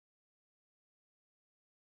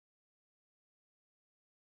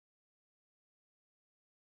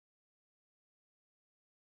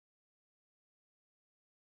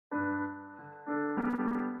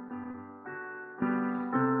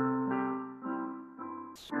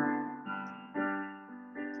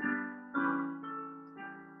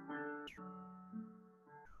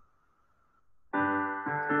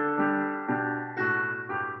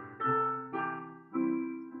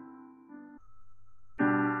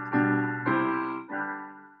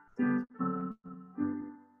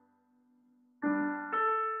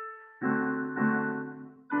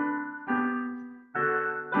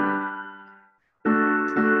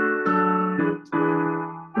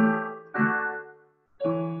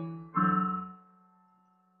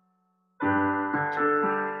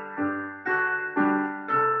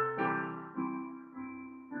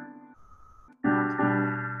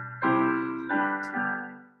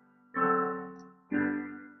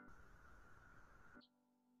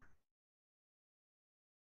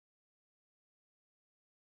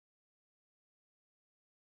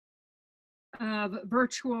Of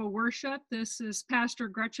virtual worship. This is Pastor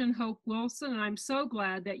Gretchen Hope Wilson, and I'm so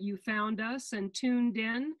glad that you found us and tuned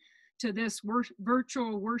in to this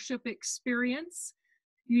virtual worship experience.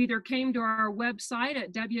 You either came to our website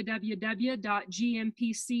at www.gmpc.net,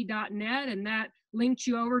 and that linked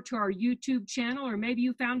you over to our YouTube channel, or maybe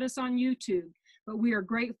you found us on YouTube. But we are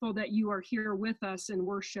grateful that you are here with us in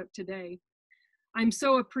worship today. I'm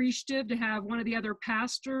so appreciative to have one of the other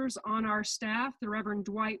pastors on our staff, the Reverend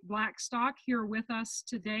Dwight Blackstock, here with us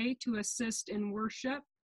today to assist in worship.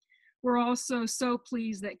 We're also so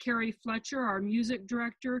pleased that Carrie Fletcher, our music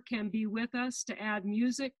director, can be with us to add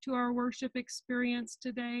music to our worship experience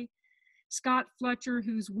today. Scott Fletcher,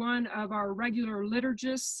 who's one of our regular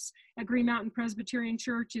liturgists at Green Mountain Presbyterian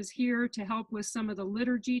Church, is here to help with some of the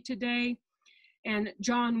liturgy today. And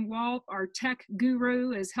John Walp, our tech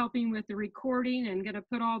guru, is helping with the recording and going to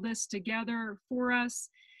put all this together for us.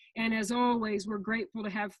 And as always, we're grateful to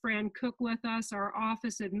have Fran Cook with us, our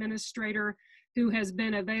office administrator, who has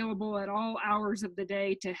been available at all hours of the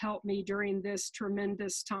day to help me during this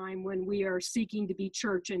tremendous time when we are seeking to be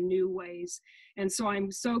church in new ways. And so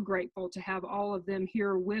I'm so grateful to have all of them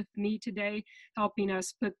here with me today, helping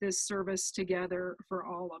us put this service together for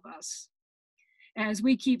all of us. As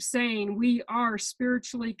we keep saying, we are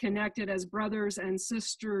spiritually connected as brothers and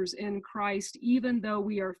sisters in Christ, even though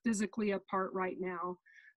we are physically apart right now.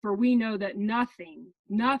 For we know that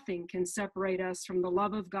nothing can separate us from the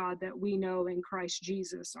love of God that we know in Christ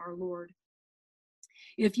Jesus, our Lord.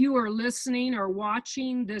 If you are listening or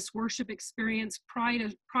watching this worship experience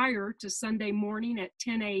prior to Sunday morning at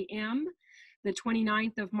 10 a.m., the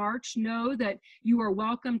 29th of March, know that you are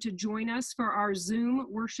welcome to join us for our Zoom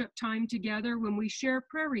worship time together when we share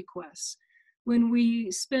prayer requests, when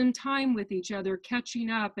we spend time with each other,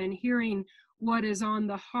 catching up and hearing what is on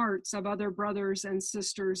the hearts of other brothers and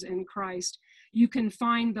sisters in Christ. You can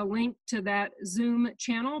find the link to that Zoom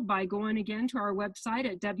channel by going again to our website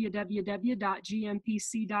at www.gmpc.net.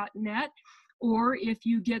 Or if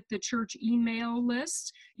you get the church email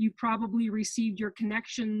list, you probably received your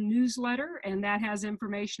connection newsletter, and that has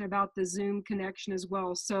information about the Zoom connection as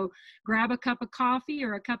well. So grab a cup of coffee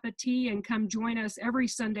or a cup of tea and come join us every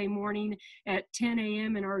Sunday morning at 10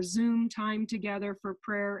 a.m. in our Zoom time together for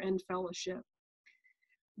prayer and fellowship.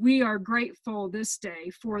 We are grateful this day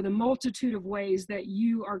for the multitude of ways that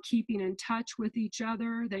you are keeping in touch with each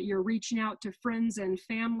other, that you're reaching out to friends and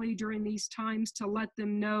family during these times to let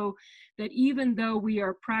them know that even though we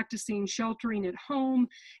are practicing sheltering at home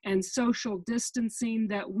and social distancing,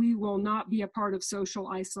 that we will not be a part of social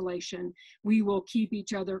isolation. We will keep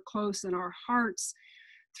each other close in our hearts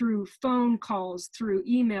through phone calls, through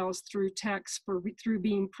emails, through texts, through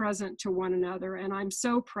being present to one another. And I'm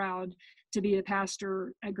so proud to be a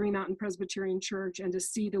pastor at Green Mountain Presbyterian Church and to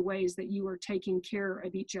see the ways that you are taking care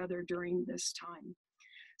of each other during this time.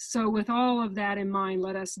 So with all of that in mind,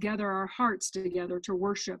 let us gather our hearts together to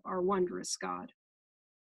worship our wondrous God.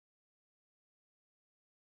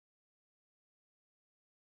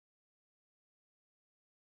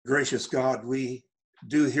 Gracious God, we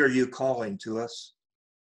do hear you calling to us,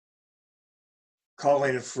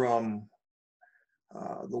 calling from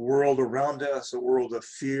the world around us, a world of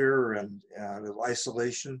fear and of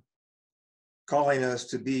isolation, calling us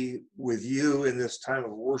to be with you in this time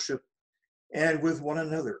of worship and with one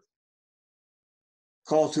another.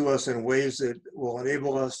 Call to us in ways that will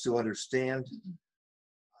enable us to understand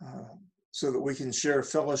so that we can share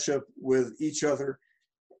fellowship with each other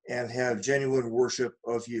and have genuine worship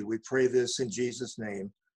of you. We pray this in Jesus'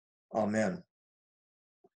 name. Amen.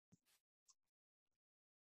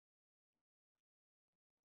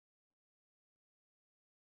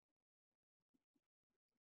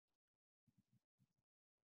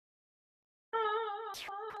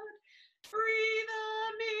 Breathe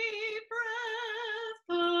on me, breath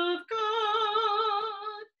of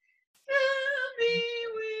God, fill me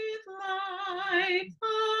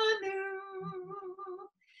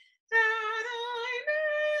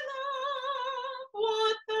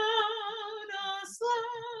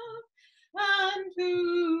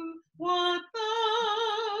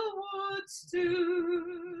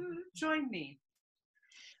Join me.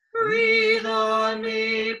 Breathe on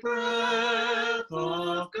me, breath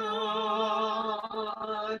of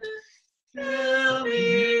God. Fill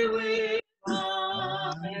me with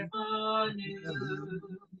life anew,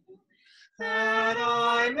 that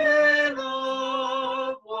I may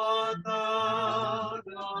love what thou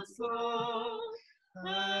dost love,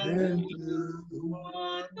 and do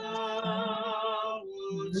what thou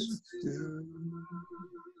wouldst do.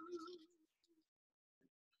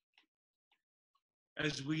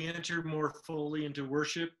 As we enter more fully into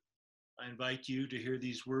worship, I invite you to hear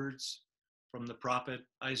these words from the prophet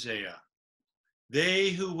Isaiah. They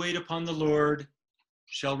who wait upon the Lord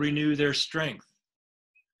shall renew their strength.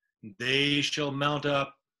 They shall mount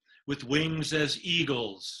up with wings as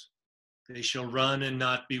eagles. They shall run and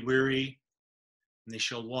not be weary, and they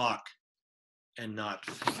shall walk and not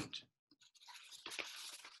faint.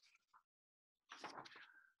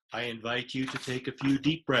 I invite you to take a few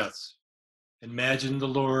deep breaths. Imagine the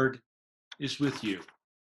Lord is with you,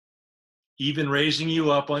 even raising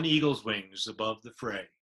you up on eagle's wings above the fray,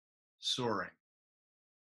 soaring.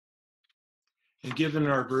 And given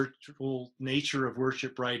our virtual nature of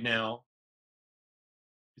worship right now,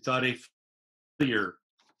 we thought a familiar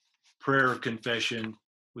prayer of confession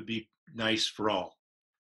would be nice for all.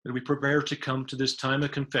 As we prepare to come to this time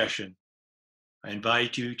of confession, I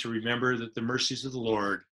invite you to remember that the mercies of the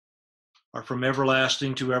Lord are from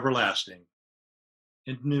everlasting to everlasting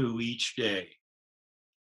and new each day.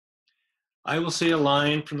 I will say a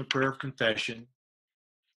line from the prayer of confession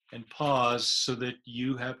and pause so that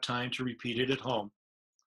you have time to repeat it at home.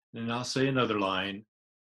 And then I'll say another line,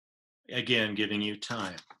 again giving you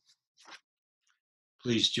time.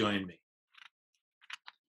 Please join me.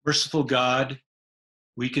 Merciful God,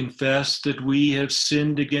 we confess that we have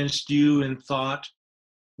sinned against you in thought,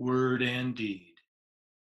 word, and deed.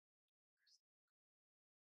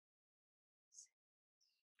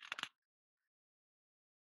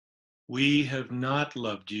 We have not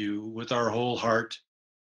loved you with our whole heart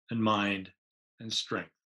and mind and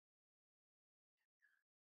strength.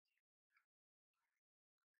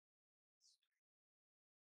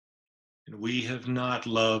 And we have not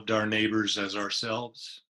loved our neighbors as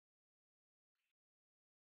ourselves.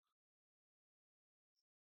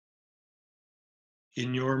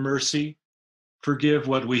 In your mercy, forgive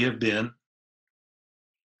what we have been.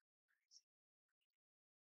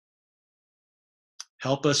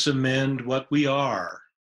 Help us amend what we are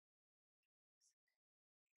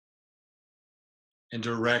and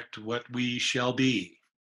direct what we shall be,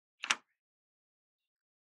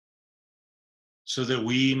 so that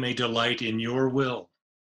we may delight in your will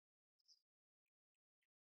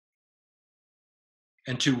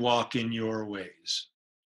and to walk in your ways.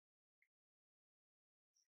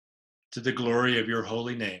 To the glory of your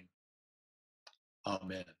holy name.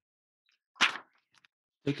 Amen.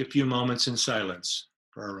 Take a few moments in silence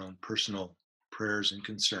for our own personal prayers and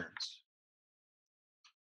concerns.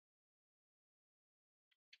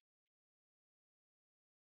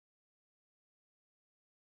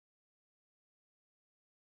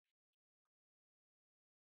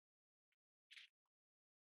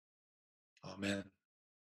 Amen.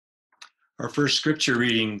 Our first scripture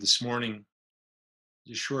reading this morning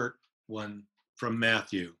is a short one from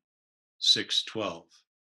Matthew 6:12.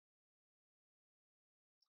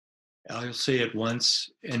 I'll say it once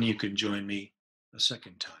and you can join me a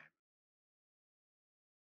second time.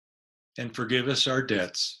 And forgive us our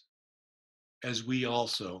debts as we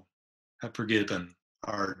also have forgiven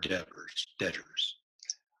our debtors.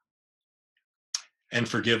 And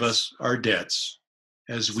forgive us our debts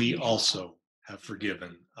as we also have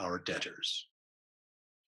forgiven our debtors.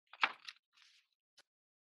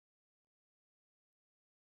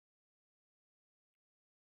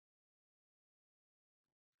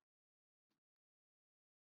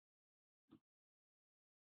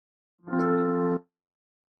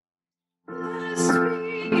 Blessed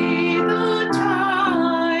be the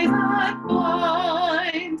tie that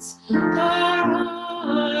binds our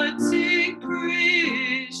hearts in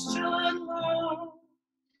Christian love.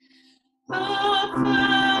 The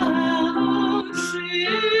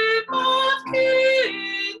fellowship of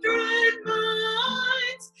kindred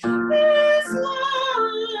minds is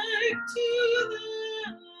like to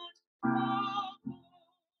that of love.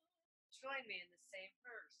 Join me in the same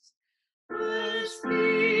verse. Blessed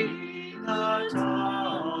be the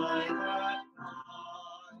tie that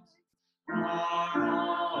binds our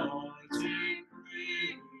hearts in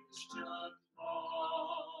Christian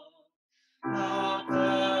love. The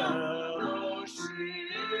fellowship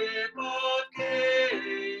of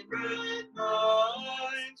kindred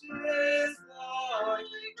minds is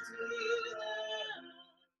like to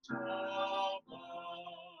that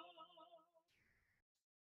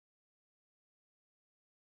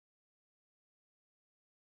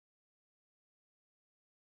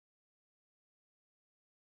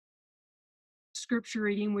scripture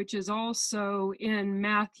reading, which is also in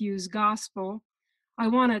Matthew's gospel, I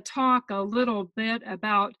want to talk a little bit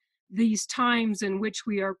about these times in which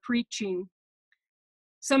we are preaching.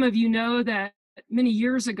 Some of you know that many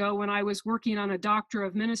years ago, when I was working on a doctor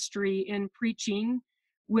of ministry in preaching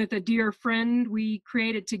with a dear friend, we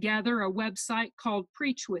created together a website called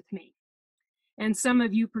Preach With Me. And some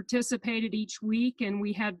of you participated each week, and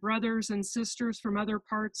we had brothers and sisters from other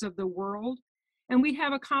parts of the world, and we'd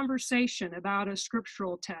have a conversation about a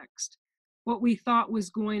scriptural text, what we thought was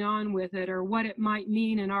going on with it, or what it might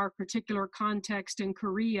mean in our particular context in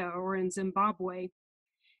Korea or in Zimbabwe.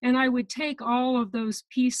 And I would take all of those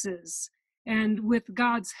pieces and, with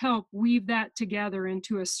God's help, weave that together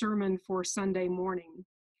into a sermon for Sunday morning.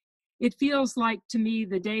 It feels like to me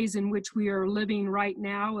the days in which we are living right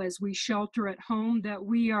now as we shelter at home, that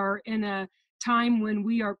we are in a time when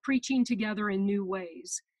we are preaching together in new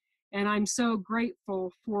ways. And I'm so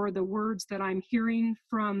grateful for the words that I'm hearing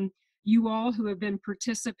from you all who have been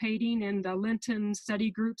participating in the Lenten study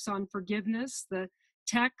groups on forgiveness, the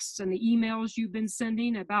texts and the emails you've been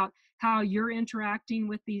sending about how you're interacting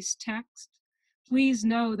with these texts. Please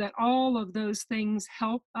know that all of those things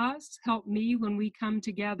help us, help me when we come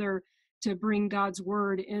together to bring God's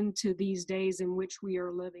word into these days in which we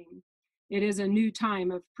are living. It is a new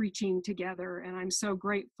time of preaching together, and I'm so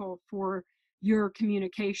grateful for your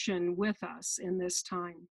communication with us in this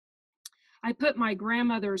time. I put my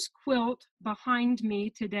grandmother's quilt behind me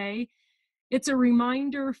today. It's a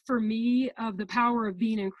reminder for me of the power of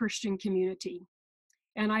being in Christian community.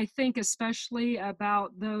 And I think especially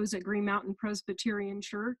about those at Green Mountain Presbyterian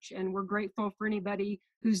Church, and we're grateful for anybody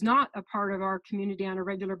who's not a part of our community on a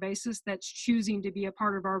regular basis that's choosing to be a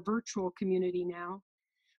part of our virtual community now.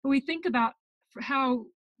 But we think about how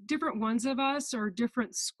different ones of us are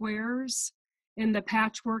different squares in the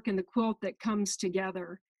patchwork and the quilt that comes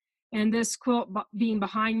together. And this quilt being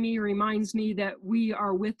behind me reminds me that we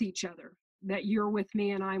are with each other, that you're with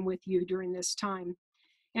me and I'm with you during this time.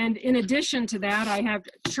 And in addition to that, I have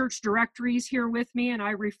church directories here with me, and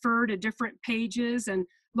I refer to different pages and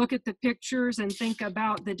look at the pictures and think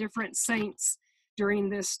about the different saints during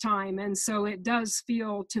this time. And so it does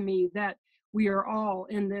feel to me that we are all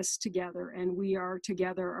in this together, and we are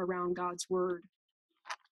together around God's word.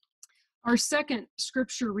 Our second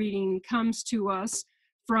scripture reading comes to us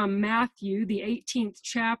from Matthew, the 18th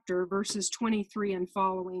chapter, verses 23 and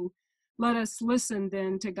following. Let us listen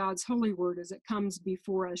then to God's holy word as it comes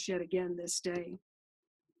before us yet again this day.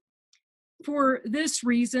 For this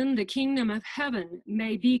reason, the kingdom of heaven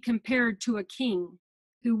may be compared to a king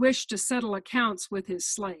who wished to settle accounts with his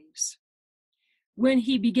slaves. When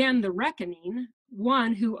he began the reckoning,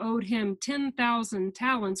 one who owed him 10,000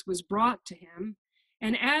 talents was brought to him,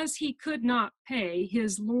 and as he could not pay,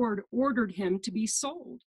 his Lord ordered him to be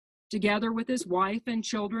sold, together with his wife and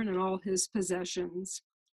children and all his possessions,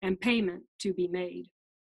 and payment to be made.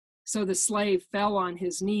 So the slave fell on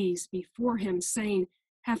his knees before him, saying,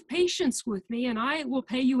 "Have patience with me, and I will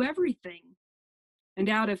pay you everything." And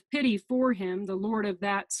out of pity for him, the Lord of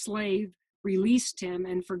that slave released him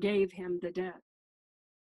and forgave him the debt.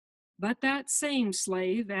 But that same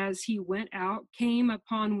slave, as he went out, came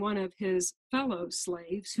upon one of his fellow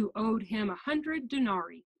slaves who owed him 100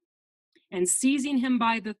 denarii. And seizing him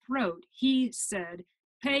by the throat, he said,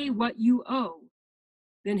 "Pay what you owe."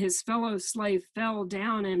 Then his fellow slave fell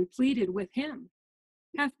down and pleaded with him,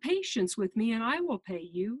 "Have patience with me, and I will pay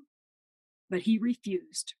you." But he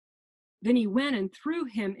refused. Then he went and threw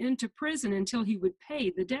him into prison until he would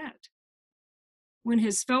pay the debt. When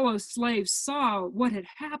his fellow slaves saw what had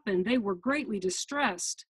happened, they were greatly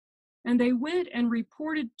distressed, and they went and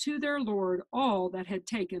reported to their Lord all that had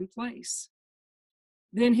taken place.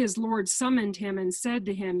 Then his Lord summoned him and said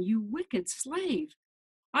to him, "You wicked slave,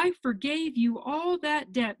 I forgave you all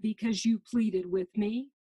that debt because you pleaded with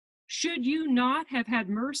me. Should you not have had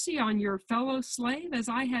mercy on your fellow slave as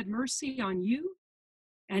I had mercy on you?"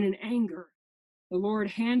 And in anger, the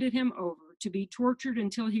Lord handed him over to be tortured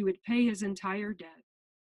until he would pay his entire debt.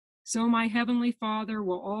 So my heavenly Father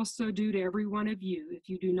will also do to every one of you if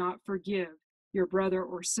you do not forgive your brother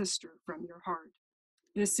or sister from your heart.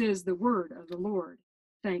 This is the word of the Lord.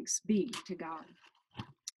 Thanks be to God.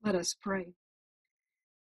 Let us pray.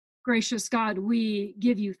 Gracious God, we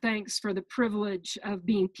give you thanks for the privilege of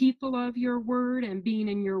being people of your word and being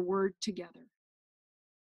in your word together.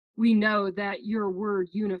 We know that your word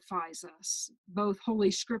unifies us, both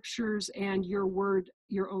Holy Scriptures and your word,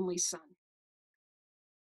 your only Son.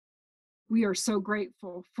 We are so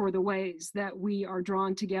grateful for the ways that we are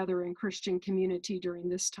drawn together in Christian community during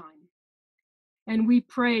this time. And we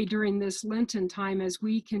pray during this Lenten time as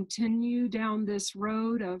we continue down this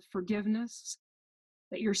road of forgiveness,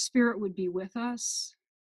 that your Spirit would be with us,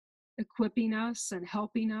 equipping us and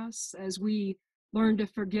helping us as we learn to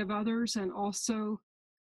forgive others and also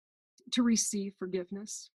to receive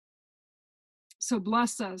forgiveness. So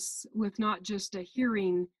bless us with not just a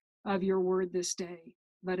hearing of your word this day,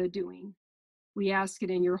 but a doing. We ask it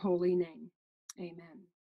in your holy name. Amen.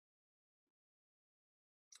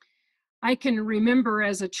 I can remember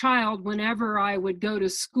as a child, whenever I would go to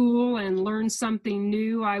school and learn something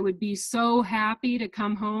new, I would be so happy to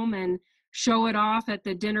come home and show it off at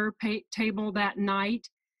the dinner table that night.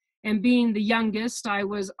 And being the youngest, I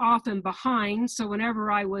was often behind. So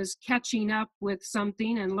whenever I was catching up with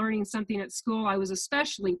something and learning something at school, I was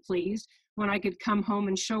especially pleased when I could come home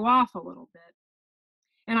and show off a little bit.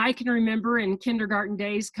 And I can remember in kindergarten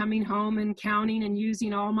days coming home and counting and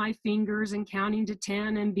using all my fingers and counting to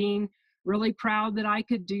 10 and being really proud that I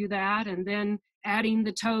could do that, and then adding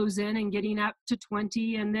the toes in and getting up to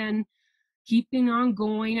 20, and then keeping on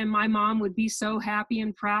going. And my mom would be so happy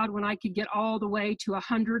and proud when I could get all the way to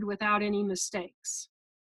 100 without any mistakes.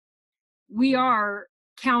 We are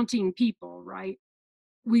counting people, right?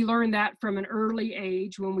 We learn that from an early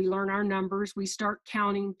age. When we learn our numbers, we start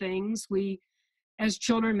counting things. We, as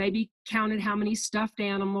children, maybe counted how many stuffed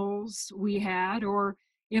animals we had, or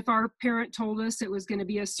if our parent told us it was going to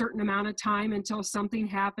be a certain amount of time until something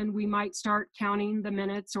happened, we might start counting the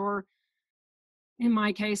minutes, or in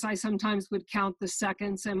my case, I sometimes would count the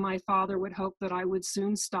seconds, and my father would hope that I would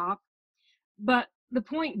soon stop. But the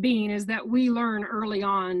point being is that we learn early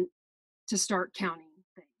on to start counting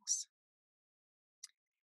things.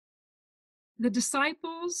 The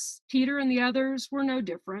disciples, Peter and the others, were no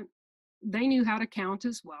different. They knew how to count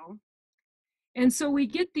as well. And so we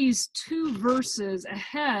get these two verses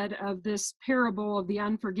ahead of this parable of the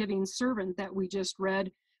unforgiving servant that we just read,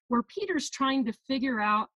 where Peter's trying to figure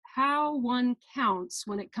out how one counts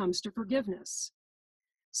when it comes to forgiveness.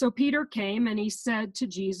 So Peter came and he said to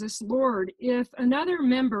Jesus, "Lord, if another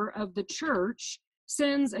member of the church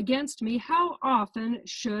sins against me, how often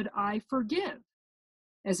should I forgive?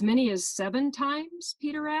 As many as 7 times?"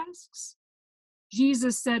 Peter asks.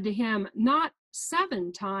 Jesus said to him, "Not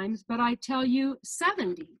 7 times, but I tell you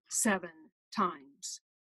 77 times."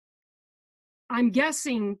 I'm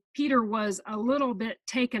guessing Peter was a little bit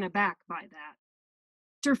taken aback by that.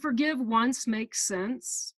 To forgive once makes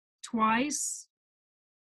sense. Twice,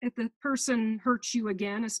 if the person hurts you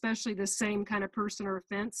again, especially the same kind of person or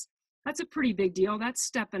offense, that's a pretty big deal. That's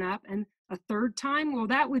stepping up. And a 3rd time, well,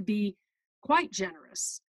 that would be quite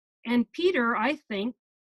generous. And Peter, I think,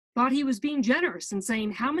 thought he was being generous and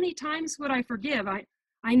saying, how many times would I forgive?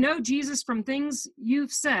 I know, Jesus, from things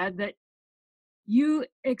you've said that you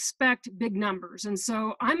expect big numbers. And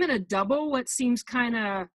so I'm going to double what seems kind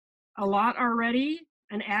of a lot already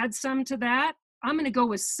and add some to that. I'm going to go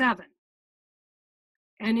with 7.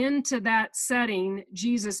 And into that setting,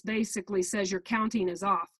 Jesus basically says, your counting is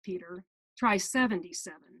off, Peter. Try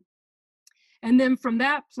 77. And then from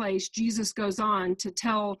that place, Jesus goes on to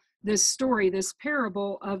tell this story, this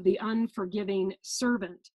parable of the unforgiving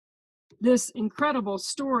servant. This incredible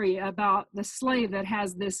story about the slave that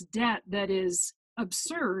has this debt that is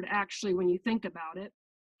absurd, actually, when you think about it.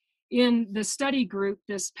 In the study group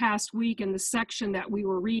this past week, in the section that we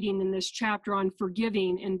were reading in this chapter on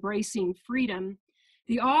forgiving, embracing freedom,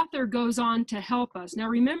 the author goes on to help us. Now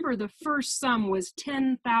remember, the first sum was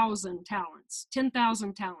 10,000 talents,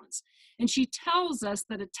 10,000 talents. And she tells us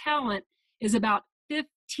that a talent is about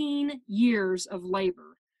 15 years of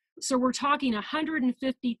labor. So we're talking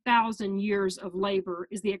 150,000 years of labor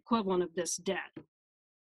is the equivalent of this debt.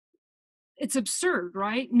 It's absurd,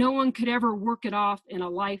 right? No one could ever work it off in a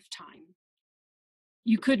lifetime.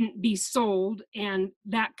 You couldn't be sold and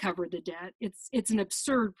that covered the debt. It's an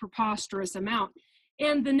absurd, preposterous amount.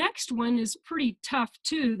 And the next one is pretty tough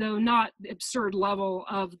too, though not the absurd level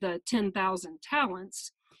of the 10,000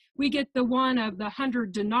 talents. We get the one of the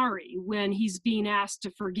 100 denarii when he's being asked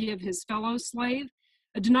to forgive his fellow slave.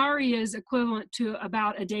 A denarii is equivalent to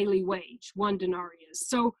about a daily wage, 1 denarius.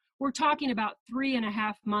 So we're talking about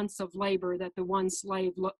 3.5 months of labor that the one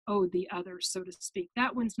slave owed the other, so to speak.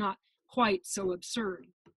 That one's not quite so absurd.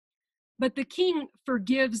 But the king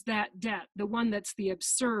forgives that debt, the one that's the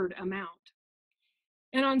absurd amount.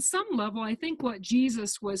 And on some level, I think what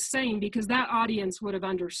Jesus was saying, because that audience would have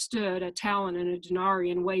understood a talent and a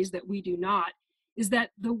denarii in ways that we do not, is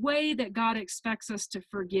that the way that God expects us to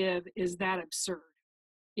forgive is that absurd.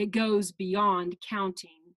 It goes beyond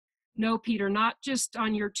counting. No, Peter, not just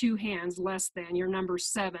on your 2 hands, less than your number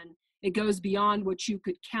 7. It goes beyond what you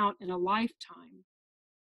could count in a lifetime.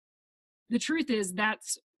 The truth is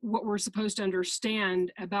that's what we're supposed to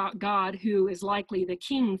understand about God, who is likely the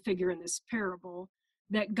king figure in this parable.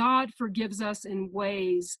 that God forgives us in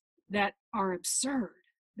ways that are absurd,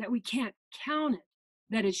 that we can't count it,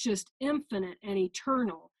 that it's just infinite and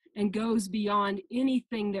eternal and goes beyond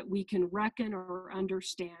anything that we can reckon or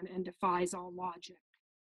understand and defies all logic.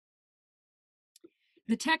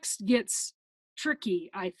 The text gets tricky,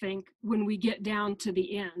 I think, when we get down to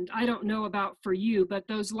the end. I don't know about for you, but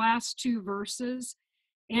those last two verses,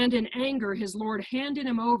 and in anger, his Lord handed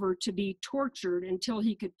him over to be tortured until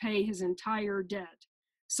he could pay his entire debt.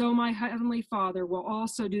 So my heavenly Father will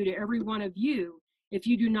also do to every one of you if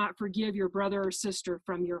you do not forgive your brother or sister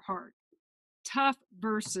from your heart. Tough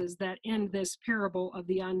verses that end this parable of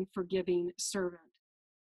the unforgiving servant.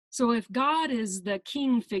 So if God is the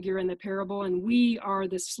king figure in the parable and we are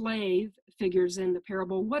the slave figures in the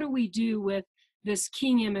parable, what do we do with this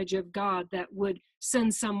king image of God that would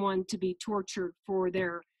send someone to be tortured for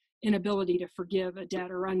their inability to forgive a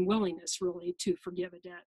debt or unwillingness really to forgive a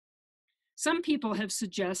debt? Some people have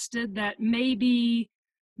suggested that maybe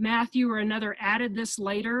Matthew or another added this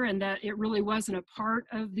later and that it really wasn't a part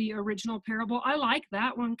of the original parable. I like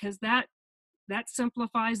that one because that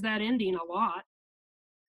simplifies that ending a lot.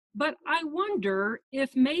 But I wonder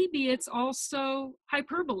if maybe it's also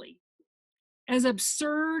hyperbole. As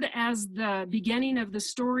absurd as the beginning of the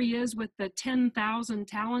story is with the 10,000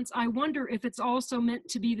 talents, I wonder if it's also meant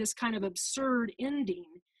to be this kind of absurd ending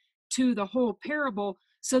to the whole parable,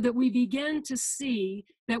 so that we begin to see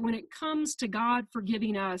that when it comes to God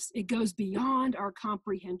forgiving us, it goes beyond our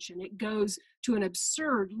comprehension. It goes to an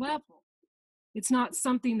absurd level. It's not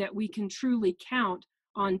something that we can truly count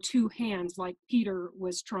on two hands like Peter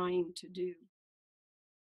was trying to do.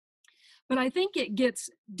 But I think it gets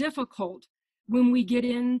difficult when we get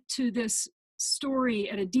into this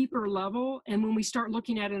story at a deeper level and when we start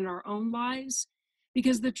looking at it in our own lives,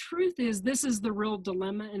 because the truth is, this is the real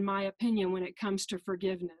dilemma, in my opinion, when it comes to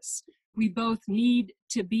forgiveness. We both need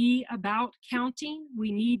to be about counting,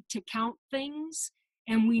 we need to count things,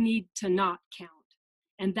 and we need to not count.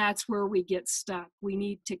 And that's where we get stuck. We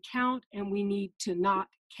need to count and we need to not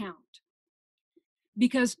count.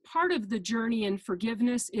 Because part of the journey in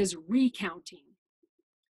forgiveness is recounting.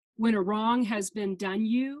 When a wrong has been done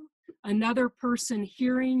you, another person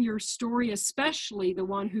hearing your story, especially the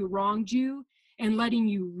one who wronged you, and letting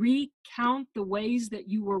you recount the ways that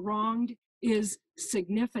you were wronged is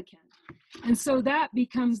significant. And so that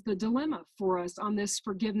becomes the dilemma for us on this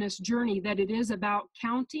forgiveness journey, that it is about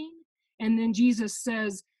counting. And then Jesus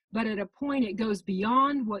says, but at a point it goes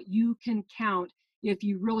beyond what you can count if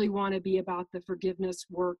you really want to be about the forgiveness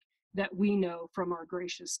work that we know from our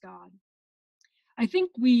gracious God. I think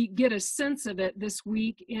we get a sense of it this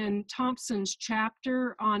week in Thompson's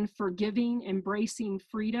chapter on forgiving, embracing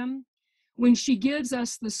freedom, when she gives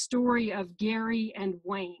us the story of Gary and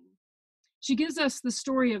Wayne. She gives us the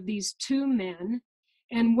story of these two men,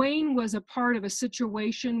 and Wayne was a part of a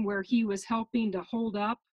situation where he was helping to hold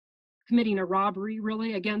up, committing a robbery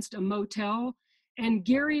really against a motel, and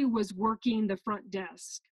Gary was working the front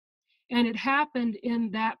desk. And it happened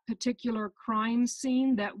in that particular crime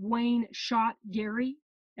scene that Wayne shot Gary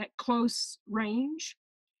at close range,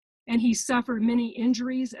 and he suffered many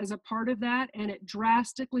injuries as a part of that, and it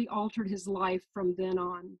drastically altered his life from then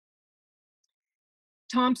on.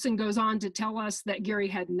 Thompson goes on to tell us that Gary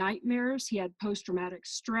had nightmares, he had post-traumatic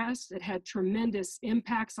stress, it had tremendous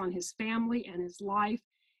impacts on his family and his life,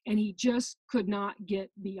 and he just could not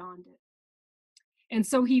get beyond it. And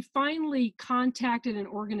so he finally contacted an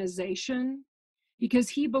organization because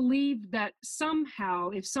he believed that somehow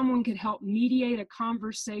if someone could help mediate a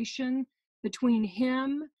conversation between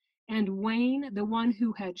him and Wayne, the one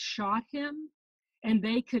who had shot him, and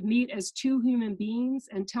they could meet as two human beings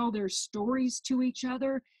and tell their stories to each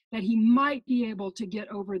other, that he might be able to get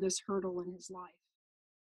over this hurdle in his life.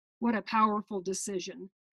 What a powerful decision.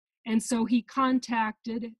 And so he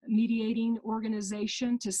contacted a mediating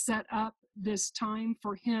organization to set up this time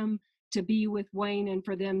for him to be with Wayne and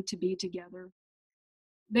for them to be together.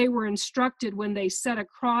 They were instructed when they sat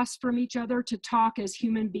across from each other to talk as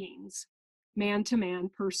human beings, man to man,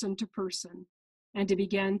 person to person, and to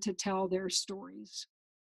begin to tell their stories.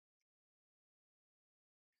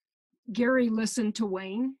 Gary listened to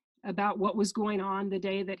Wayne about what was going on the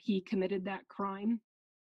day that he committed that crime.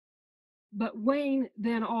 But Wayne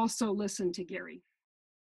then also listened to Gary.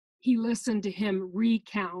 He listened to him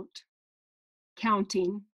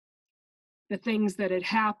counting the things that had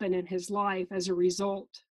happened in his life as a result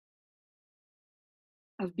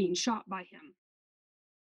of being shot by him.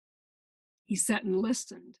 He sat and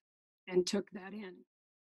listened and took that in.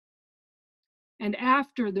 And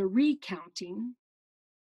after the recounting,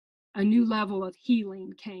 a new level of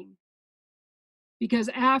healing came. Because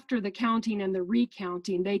after the counting and the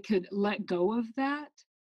recounting, they could let go of that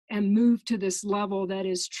and move to this level that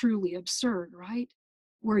is truly absurd, right?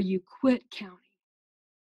 Where you quit counting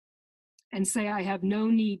and say, I have no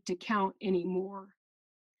need to count anymore.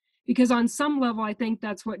 Because on some level, I think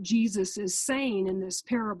that's what Jesus is saying in this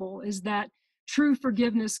parable, is that true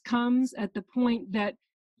forgiveness comes at the point that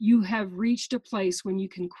you have reached a place when you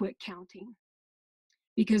can quit counting.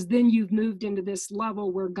 Because then you've moved into this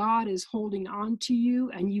level where God is holding on to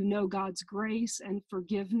you, and you know God's grace and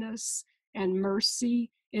forgiveness and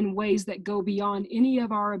mercy in ways that go beyond any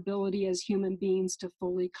of our ability as human beings to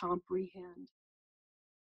fully comprehend.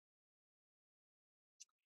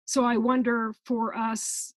 So I wonder for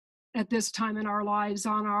us at this time in our lives,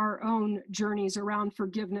 on our own journeys around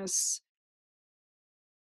forgiveness,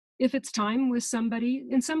 if it's time with somebody.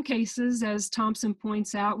 In some cases, as Thompson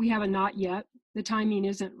points out, we have a not yet. The timing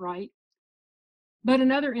isn't right. But in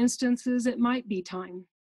other instances, it might be time,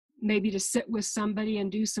 maybe to sit with somebody and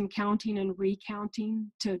do some counting and recounting,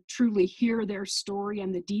 to truly hear their story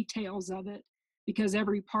and the details of it, because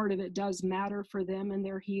every part of it does matter for them and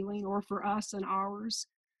their healing, or for us and ours.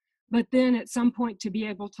 But then at some point to be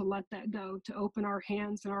able to let that go, to open our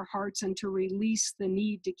hands and our hearts and to release the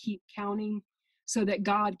need to keep counting so that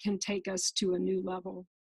God can take us to a new level.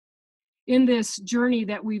 In this journey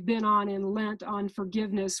that we've been on in Lent on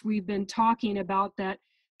forgiveness, we've been talking about that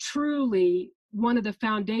truly one of the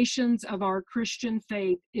foundations of our Christian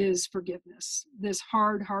faith is forgiveness, this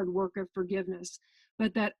hard work of forgiveness.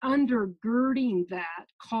 But that undergirding that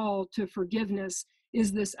call to forgiveness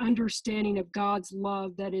is this understanding of God's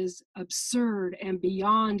love that is absurd and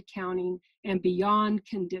beyond counting and beyond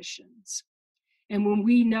conditions. And when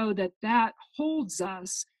we know that that holds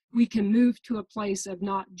us, we can move to a place of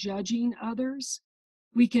not judging others.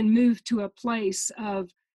 We can move to a place of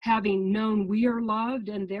having known we are loved,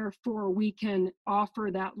 and therefore we can offer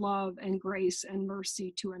that love and grace and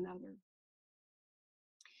mercy to another.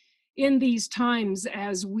 In these times,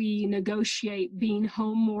 as we negotiate being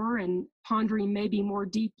home more and pondering maybe more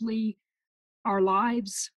deeply our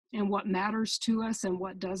lives and what matters to us and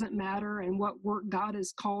what doesn't matter and what work God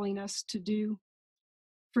is calling us to do,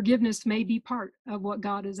 forgiveness may be part of what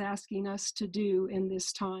God is asking us to do in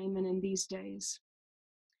this time and in these days.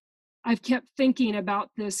 I've kept thinking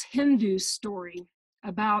about this Hindu story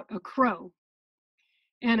about a crow.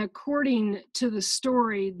 And according to the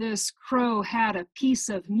story, this crow had a piece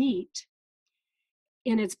of meat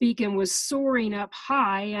in its beak and was soaring up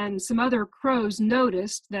high, and some other crows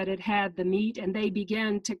noticed that it had the meat, and they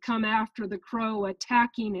began to come after the crow,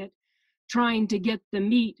 attacking it, trying to get the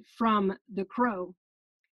meat from the crow.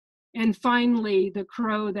 And finally, the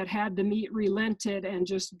crow that had the meat relented and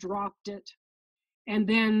just dropped it. And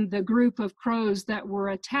then the group of crows that were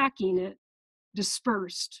attacking it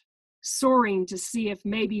dispersed, soaring to see if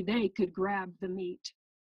maybe they could grab the meat.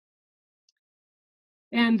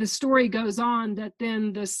 And the story goes on that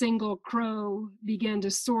then the single crow began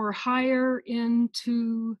to soar higher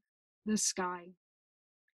into the sky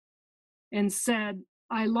and said,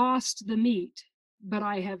 I lost the meat, but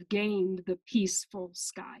I have gained the peaceful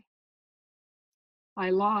sky. I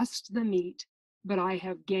lost the meat, but I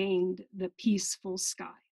have gained the peaceful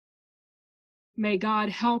sky. May God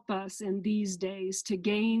help us in these days to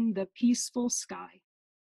gain the peaceful sky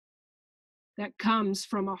that comes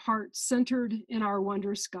from a heart centered in our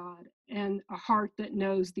wondrous God, and a heart that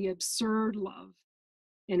knows the absurd love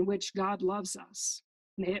in which God loves us.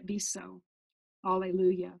 May it be so.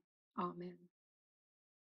 Alleluia. Amen.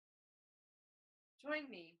 Join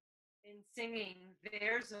me in singing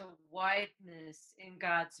There's a Wideness in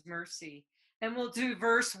God's Mercy. And we'll do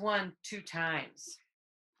verse 1 2 times.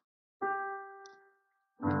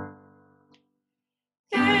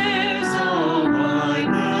 There's a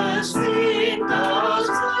wideness in God's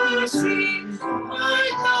mercy,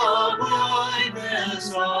 like the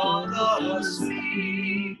wideness of the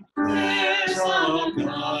sea. There's a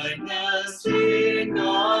kindness in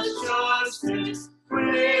God's justice,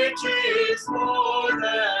 which is more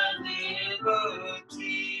than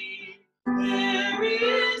liberty. There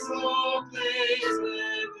is no place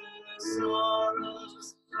where the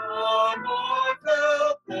sorrows are more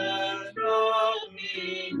felt than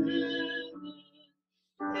in heaven.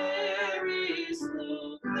 There is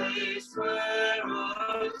no place where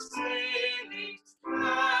our savings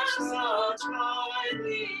have such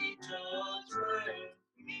highly judgment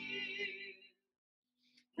be.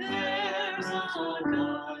 There's a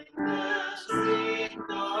kindness in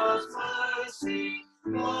God's mercy,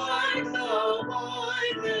 like the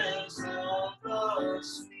wideness of the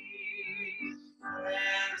sea.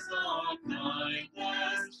 There's a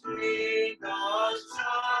kindness in God's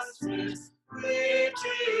justice,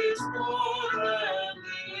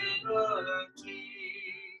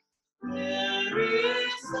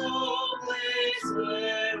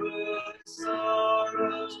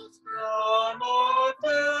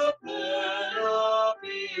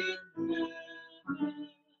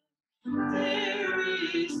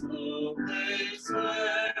 There is no place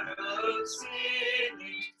where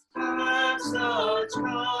singing comes not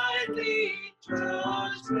rightly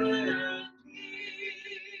judgment.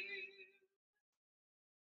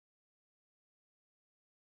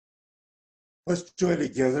 Let's join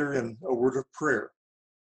together in a word of prayer.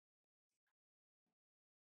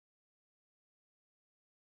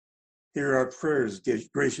 Hear our prayers,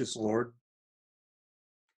 gracious Lord,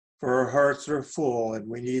 for our hearts are full and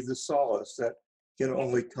we need the solace that can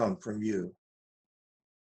only come from you.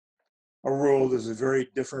 Our world is a very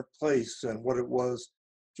different place than what it was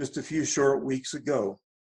just a few short weeks ago,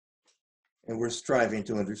 and we're striving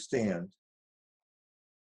to understand.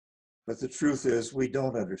 But the truth is, we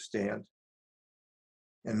don't understand.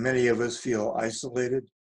 And many of us feel isolated,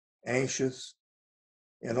 anxious,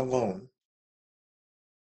 and alone.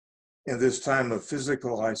 In this time of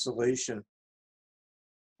physical isolation,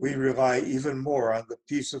 we rely even more on the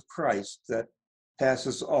peace of Christ that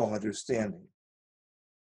passes all understanding.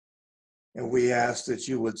 And we ask that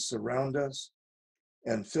you would surround us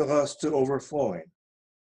and fill us to overflowing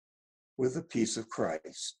with the peace of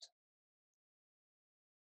Christ.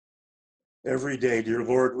 Every day, dear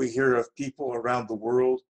Lord, we hear of people around the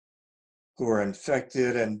world who are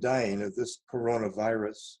infected and dying of this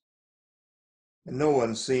coronavirus. And no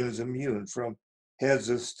one seems immune, from heads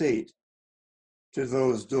of state to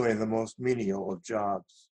those doing the most menial of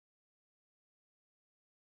jobs.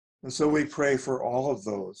 And so we pray for all of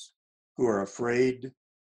those who are afraid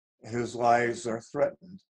and whose lives are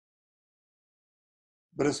threatened.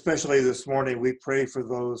 But especially this morning, we pray for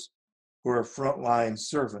those who are frontline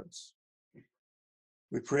servants.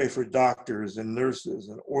 We pray for doctors and nurses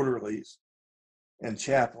and orderlies and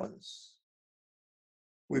chaplains.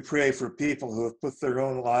 We pray for people who have put their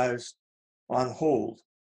own lives on hold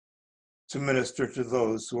to minister to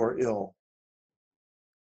those who are ill.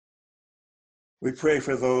 We pray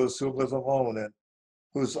for those who live alone and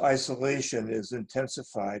whose isolation is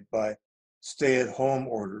intensified by stay-at-home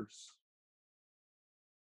orders.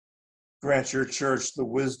 Grant your church the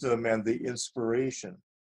wisdom and the inspiration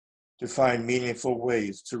to find meaningful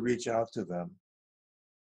ways to reach out to them.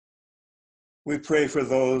 We pray for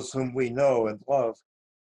those whom we know and love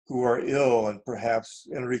who are ill and perhaps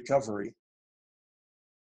in recovery.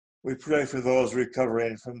 We pray for those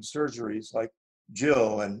recovering from surgeries like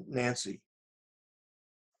Jill and Nancy.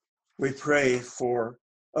 We pray for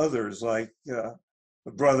others like a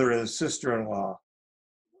brother and sister-in-law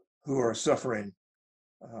who are suffering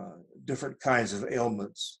different kinds of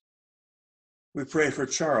ailments. We pray for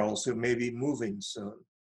Charles, who may be moving soon.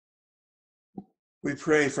 We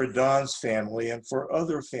pray for Don's family and for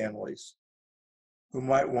other families who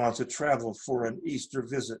might want to travel for an Easter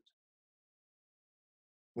visit.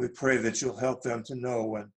 We pray that you'll help them to know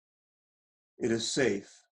when it is safe.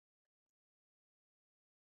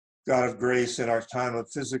 God of grace, in our time of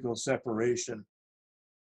physical separation,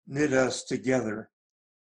 knit us together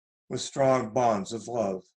with strong bonds of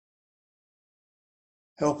love.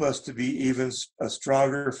 Help us to be even a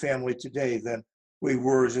stronger family today than we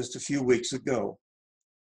were just a few weeks ago.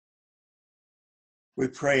 We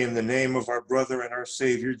pray in the name of our brother and our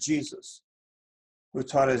Savior, Jesus, who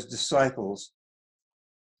taught his disciples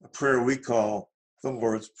a prayer we call the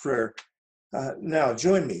Lord's Prayer. Now,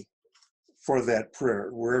 join me for that prayer,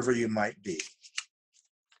 wherever you might be.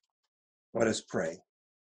 Let us pray.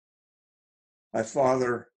 My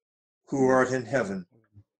Father, who art in heaven,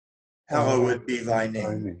 hallowed be thy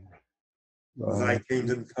name. Thy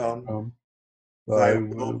kingdom come, thy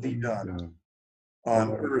will be done,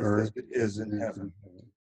 on earth as it is in heaven.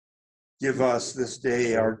 Give us this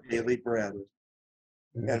day our daily bread,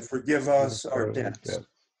 and forgive us our debts,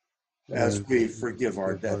 as we forgive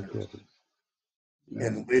our debtors.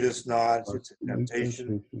 And lead us not into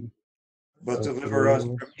temptation, but deliver us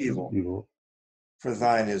from evil. For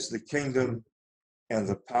thine is the kingdom, and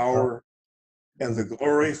the power, and the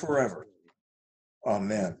glory forever.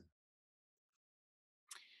 Amen.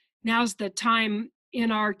 Now's the time in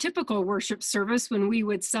our typical worship service when we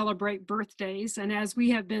would celebrate birthdays. And as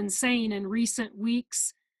we have been saying in recent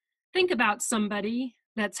weeks, think about somebody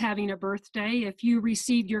that's having a birthday. If you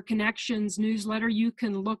received your Connections newsletter, you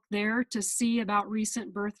can look there to see about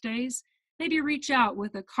recent birthdays. Maybe reach out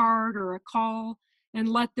with a card or a call and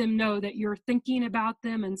let them know that you're thinking about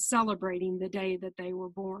them and celebrating the day that they were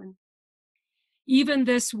born. Even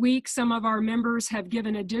this week, some of our members have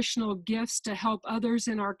given additional gifts to help others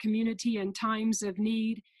in our community in times of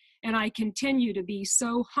need, and I continue to be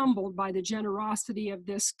so humbled by the generosity of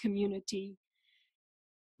this community.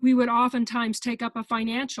 We would oftentimes take up a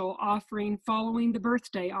financial offering following the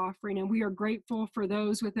birthday offering, and we are grateful for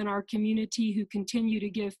those within our community who continue to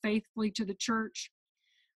give faithfully to the church.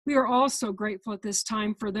 We are also grateful at this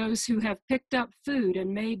time for those who have picked up food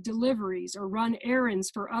and made deliveries or run errands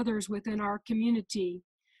for others within our community,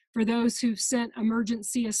 for those who've sent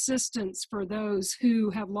emergency assistance, for those who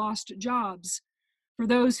have lost jobs, for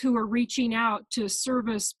those who are reaching out to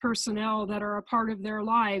service personnel that are a part of their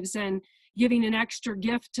lives and giving an extra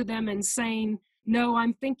gift to them and saying, "No,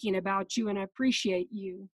 I'm thinking about you and I appreciate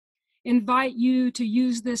you." Invite you to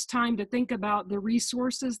use this time to think about the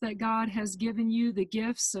resources that God has given you, the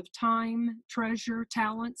gifts of time, treasure,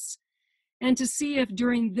 talents, and to see if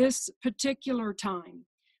during this particular time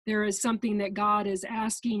there is something that God is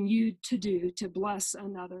asking you to do to bless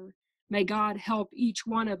another. May God help each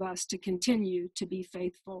one of us to continue to be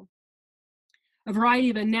faithful. A variety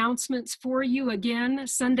of announcements for you. Again,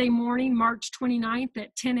 Sunday morning, March 29th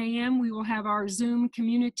at 10 a.m., we will have our Zoom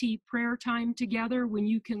community prayer time together when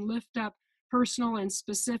you can lift up personal and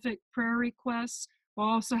specific prayer requests. We'll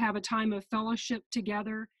also have a time of fellowship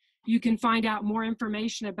together. You can find out more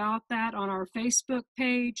information about that on our Facebook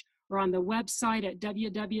page or on the website at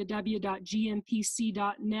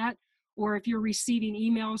www.gmpc.net, or if you're receiving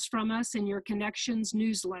emails from us in your Connections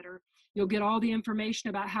newsletter. You'll get all the information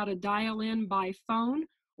about how to dial in by phone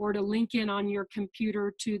or to link in on your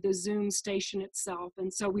computer to the Zoom station itself.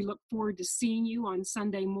 And so we look forward to seeing you on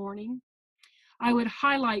Sunday morning. I would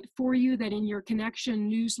highlight for you that in your Connection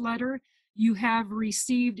newsletter, you have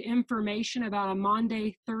received information about a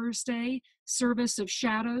Maundy, Thursday service of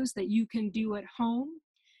shadows that you can do at home.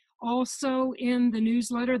 Also in the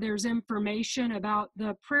newsletter, there's information about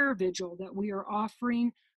the prayer vigil that we are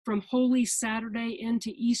offering from Holy Saturday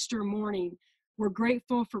into Easter morning. We're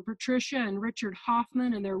grateful for Patricia and Richard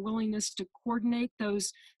Hoffman and their willingness to coordinate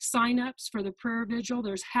those sign-ups for the prayer vigil.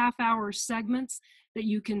 There's half-hour segments that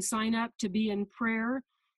you can sign up to be in prayer,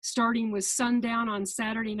 starting with sundown on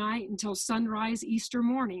Saturday night until sunrise Easter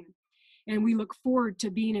morning. And we look forward to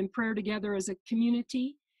being in prayer together as a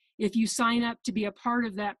community. If you sign up to be a part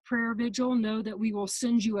of that prayer vigil, know that we will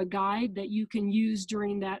send you a guide that you can use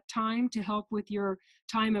during that time to help with your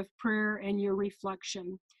time of prayer and your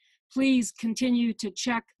reflection. Please continue to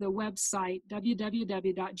check the website,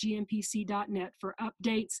 www.gmpc.net, for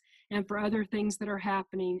updates and for other things that are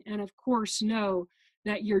happening. And of course, know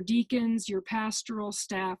that your deacons, your pastoral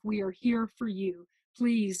staff, we are here for you.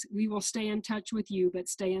 Please, we will stay in touch with you, but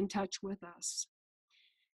stay in touch with us.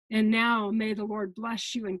 And now may the Lord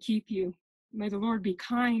bless you and keep you. May the Lord be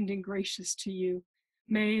kind and gracious to you.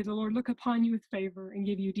 May the Lord look upon you with favor and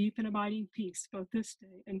give you deep and abiding peace, both this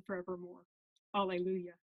day and forevermore.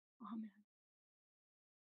 Alleluia. Amen.